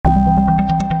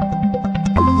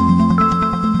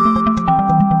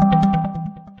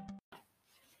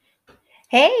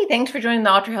Hey, thanks for joining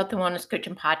the Ultra Health and Wellness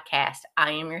Coaching Podcast.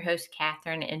 I am your host,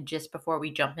 Catherine. And just before we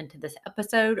jump into this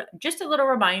episode, just a little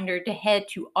reminder to head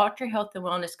to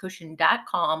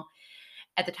ultrahealthandwellnesscoaching.com.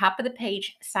 At the top of the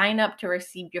page, sign up to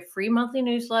receive your free monthly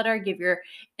newsletter, give your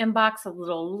inbox a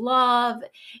little love.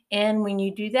 And when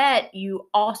you do that, you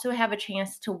also have a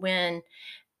chance to win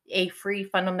a free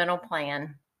fundamental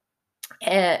plan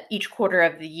each quarter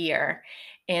of the year.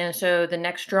 And so the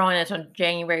next drawing is on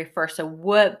January 1st. So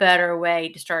what better way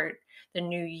to start the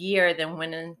new year than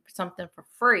winning something for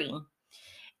free?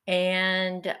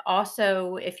 And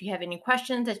also, if you have any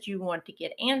questions that you want to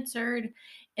get answered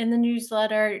in the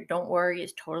newsletter, don't worry,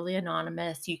 it's totally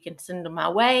anonymous. You can send them my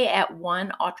way at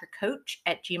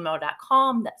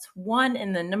oneultracoach@gmail.com. That's one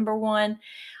and the number one,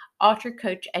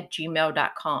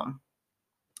 ultracoach@gmail.com.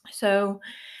 So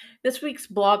this week's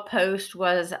blog post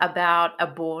was about a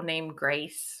bull named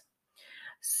Grace.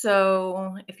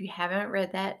 So if you haven't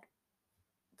read that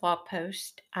blog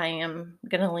post, I am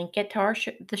going to link it to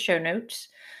the show notes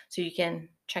so you can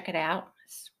check it out.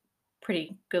 It's a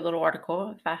pretty good little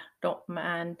article, if I don't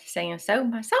mind saying so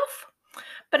myself,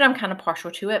 but I'm kind of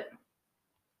partial to it.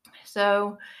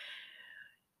 So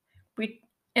we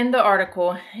in the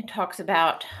article, it talks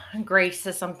about grace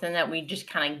is something that we just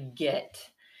kind of get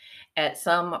at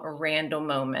some random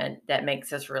moment that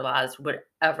makes us realize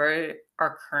whatever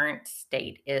our current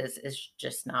state is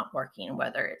just not working,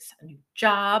 whether it's a new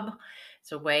job,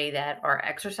 it's a way that our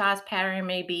exercise pattern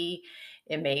may be,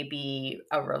 it may be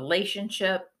a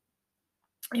relationship,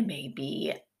 it may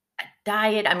be a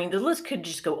diet. I mean, the list could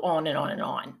just go on and on and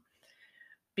on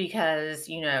because,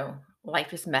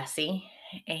 life is messy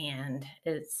and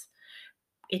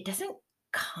it doesn't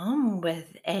come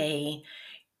with a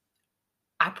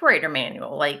operator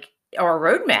manual, or a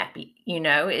roadmap.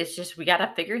 It's just we got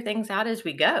to figure things out as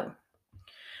we go.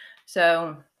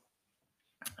 So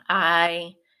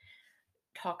I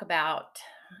talk about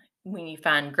when you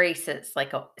find grace, it's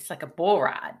like a bull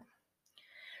ride.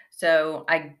 So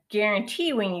I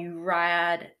guarantee when you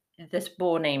ride this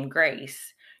bull named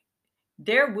Grace,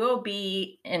 there will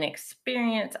be an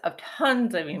experience of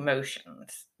tons of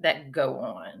emotions that go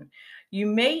on. You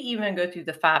may even go through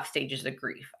the 5 stages of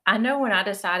grief. I know when I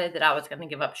decided that I was going to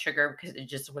give up sugar because it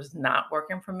just was not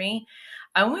working for me,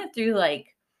 I went through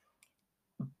like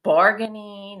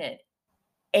bargaining and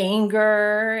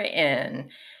anger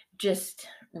and just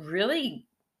really,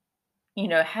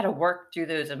 how to work through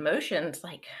those emotions.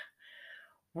 Like,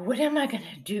 what am I going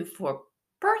to do for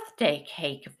birthday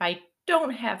cake if I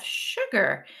don't have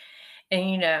sugar?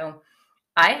 And,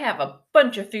 I have a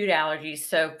bunch of food allergies,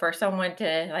 so for someone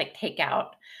to like take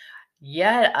out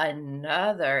yet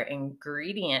another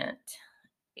ingredient,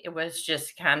 it was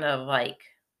just kind of like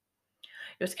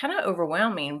it was kind of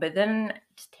overwhelming. But then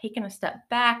just taking a step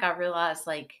back, I realized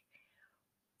like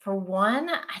for one,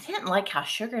 I didn't like how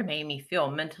sugar made me feel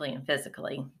mentally and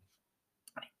physically.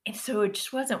 And so it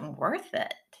just wasn't worth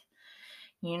it.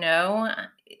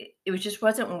 It just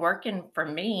wasn't working for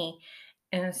me.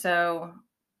 And so,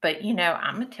 but I'm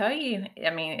gonna tell you, I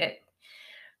mean,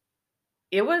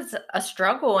 it was a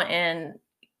struggle, and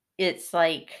it's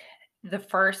like the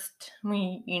first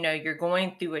when you're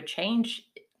going through a change,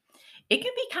 it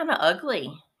can be kind of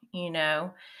ugly, you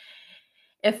know.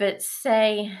 If it's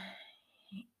say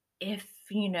if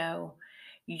you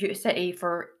say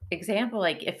for example,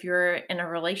 like if you're in a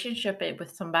relationship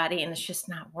with somebody and it's just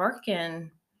not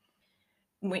working,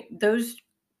 those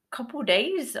couple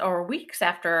days or weeks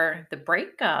after the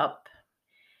breakup,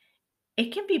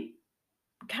 it can be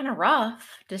kind of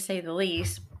rough to say the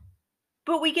least,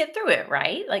 but we get through it,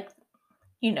 right? Like,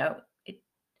 you know, it,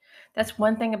 that's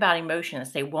one thing about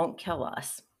emotions, they won't kill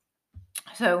us.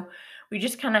 So we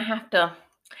just kind of have to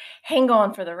hang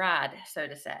on for the ride, so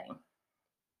to say.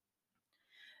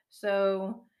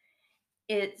 So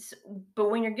it's, but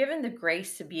when you're given the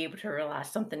grace to be able to realize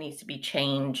something needs to be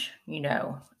changed,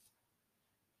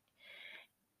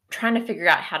 trying to figure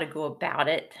out how to go about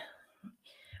it,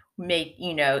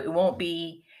 it won't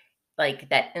be like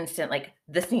that instant, like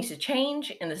this needs to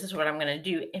change and this is what I'm going to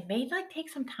do. It may like take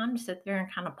some time to sit there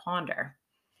and kind of ponder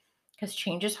because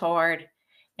change is hard.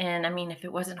 And I mean, if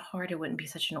it wasn't hard, it wouldn't be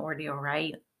such an ordeal,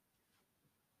 right?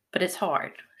 But it's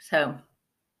hard. So,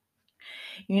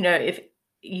 if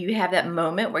you have that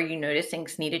moment where you notice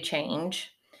things need to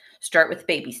change, start with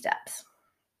baby steps.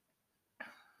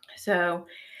 So,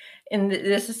 and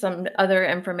this is some other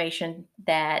information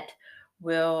that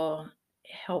will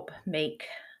help make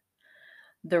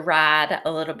the ride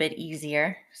a little bit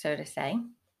easier, so to say.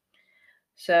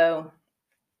 So,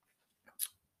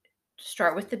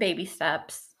 start with the baby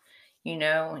steps. You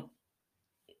know,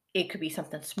 It could be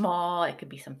something small, it could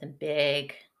be something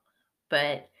big,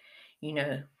 but, you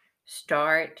know,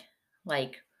 start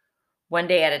like one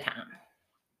day at a time.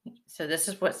 So this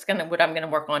is what I'm gonna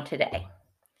work on today,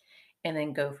 and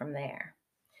then go from there.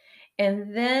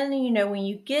 And then, when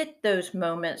you get those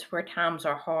moments where times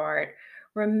are hard,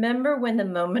 remember when the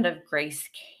moment of grace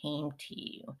came to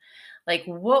you. Like,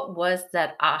 what was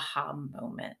that aha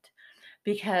moment?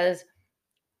 Because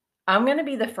I'm going to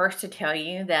be the first to tell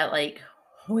you that, like,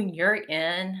 when you're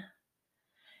in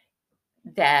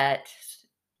that,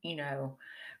 you know,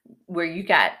 where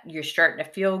you're starting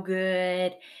to feel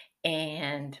good,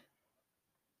 and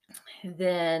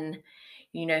then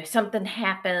something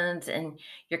happens and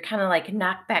you're kind of like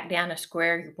knocked back down to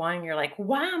square one. You're like,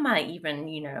 why am I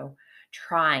even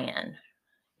trying?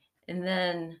 And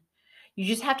then you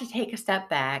just have to take a step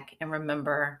back and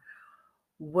remember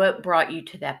what brought you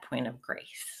to that point of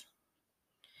grace.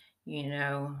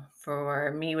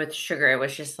 For me with sugar, it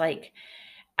was just like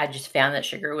I just found that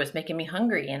sugar was making me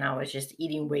hungry, and I was just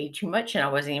eating way too much, and I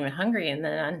wasn't even hungry. And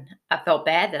then I felt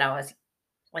bad that I was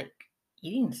like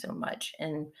eating so much.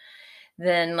 And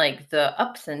then, like, the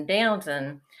ups and downs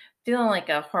and feeling like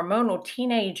a hormonal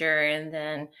teenager, and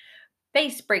then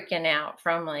face breaking out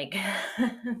from, like,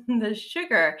 the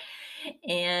sugar,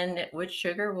 and which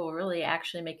sugar will really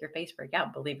actually make your face break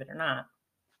out, believe it or not.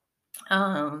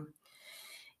 Um,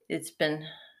 it's been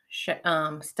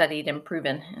studied and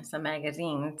proven in some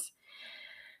magazines.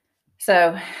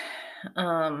 So,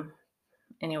 um,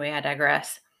 anyway, I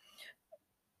digress.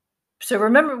 So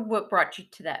remember what brought you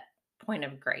to that point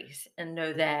of grace, and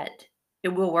know that it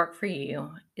will work for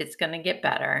you. It's going to get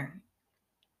better,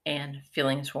 and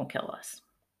feelings won't kill us.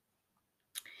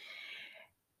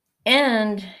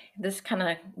 And this kind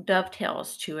of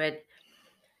dovetails to it.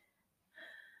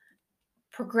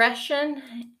 Progression,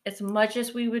 as much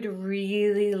as we would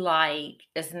really like,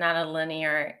 is not a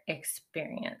linear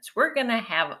experience. We're going to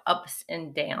have ups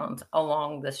and downs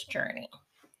along this journey.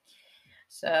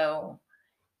 So,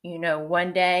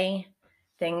 one day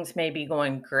things may be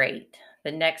going great.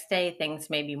 The next day, things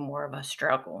may be more of a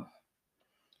struggle.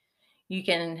 You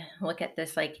can look at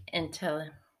this like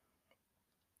into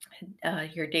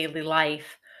your daily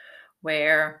life,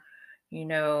 where, you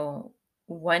know,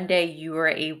 one day you were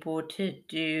able to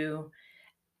do,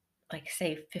 like,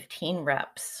 say, 15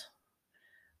 reps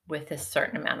with a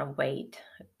certain amount of weight.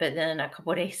 But then a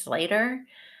couple days later,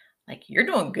 like, you're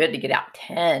doing good to get out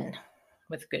 10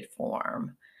 with good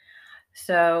form.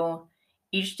 So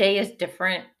each day is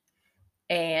different.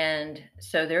 And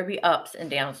so there'll be ups and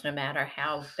downs no matter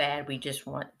how bad we just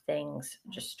want things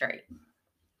just straight.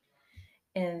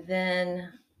 And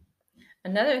then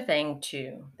another thing,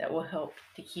 too, that will help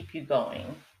to keep you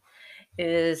going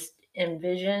is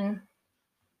envision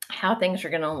how things are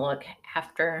going to look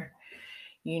after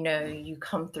you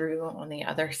come through on the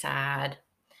other side,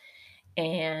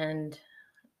 and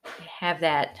have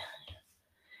that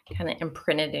kind of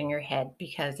imprinted in your head,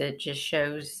 because it just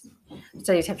shows,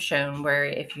 studies have shown where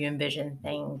if you envision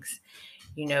things,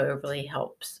 it really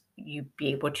helps you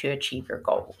be able to achieve your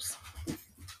goals.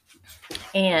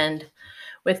 And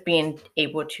with being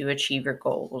able to achieve your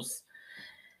goals,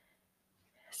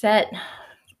 set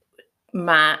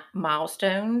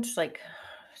milestones, like,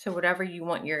 so whatever you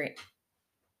want your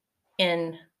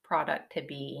end product to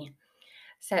be,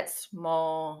 set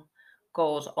small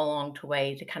goals along the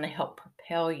way to kind of help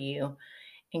propel you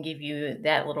and give you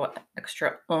that little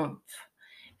extra oomph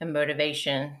and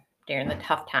motivation during the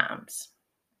tough times.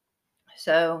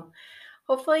 So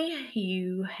hopefully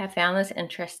you have found this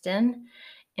interesting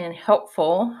and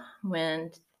helpful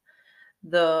when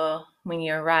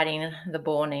you're riding the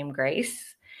bull named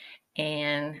Grace.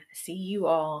 And see you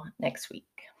all next week.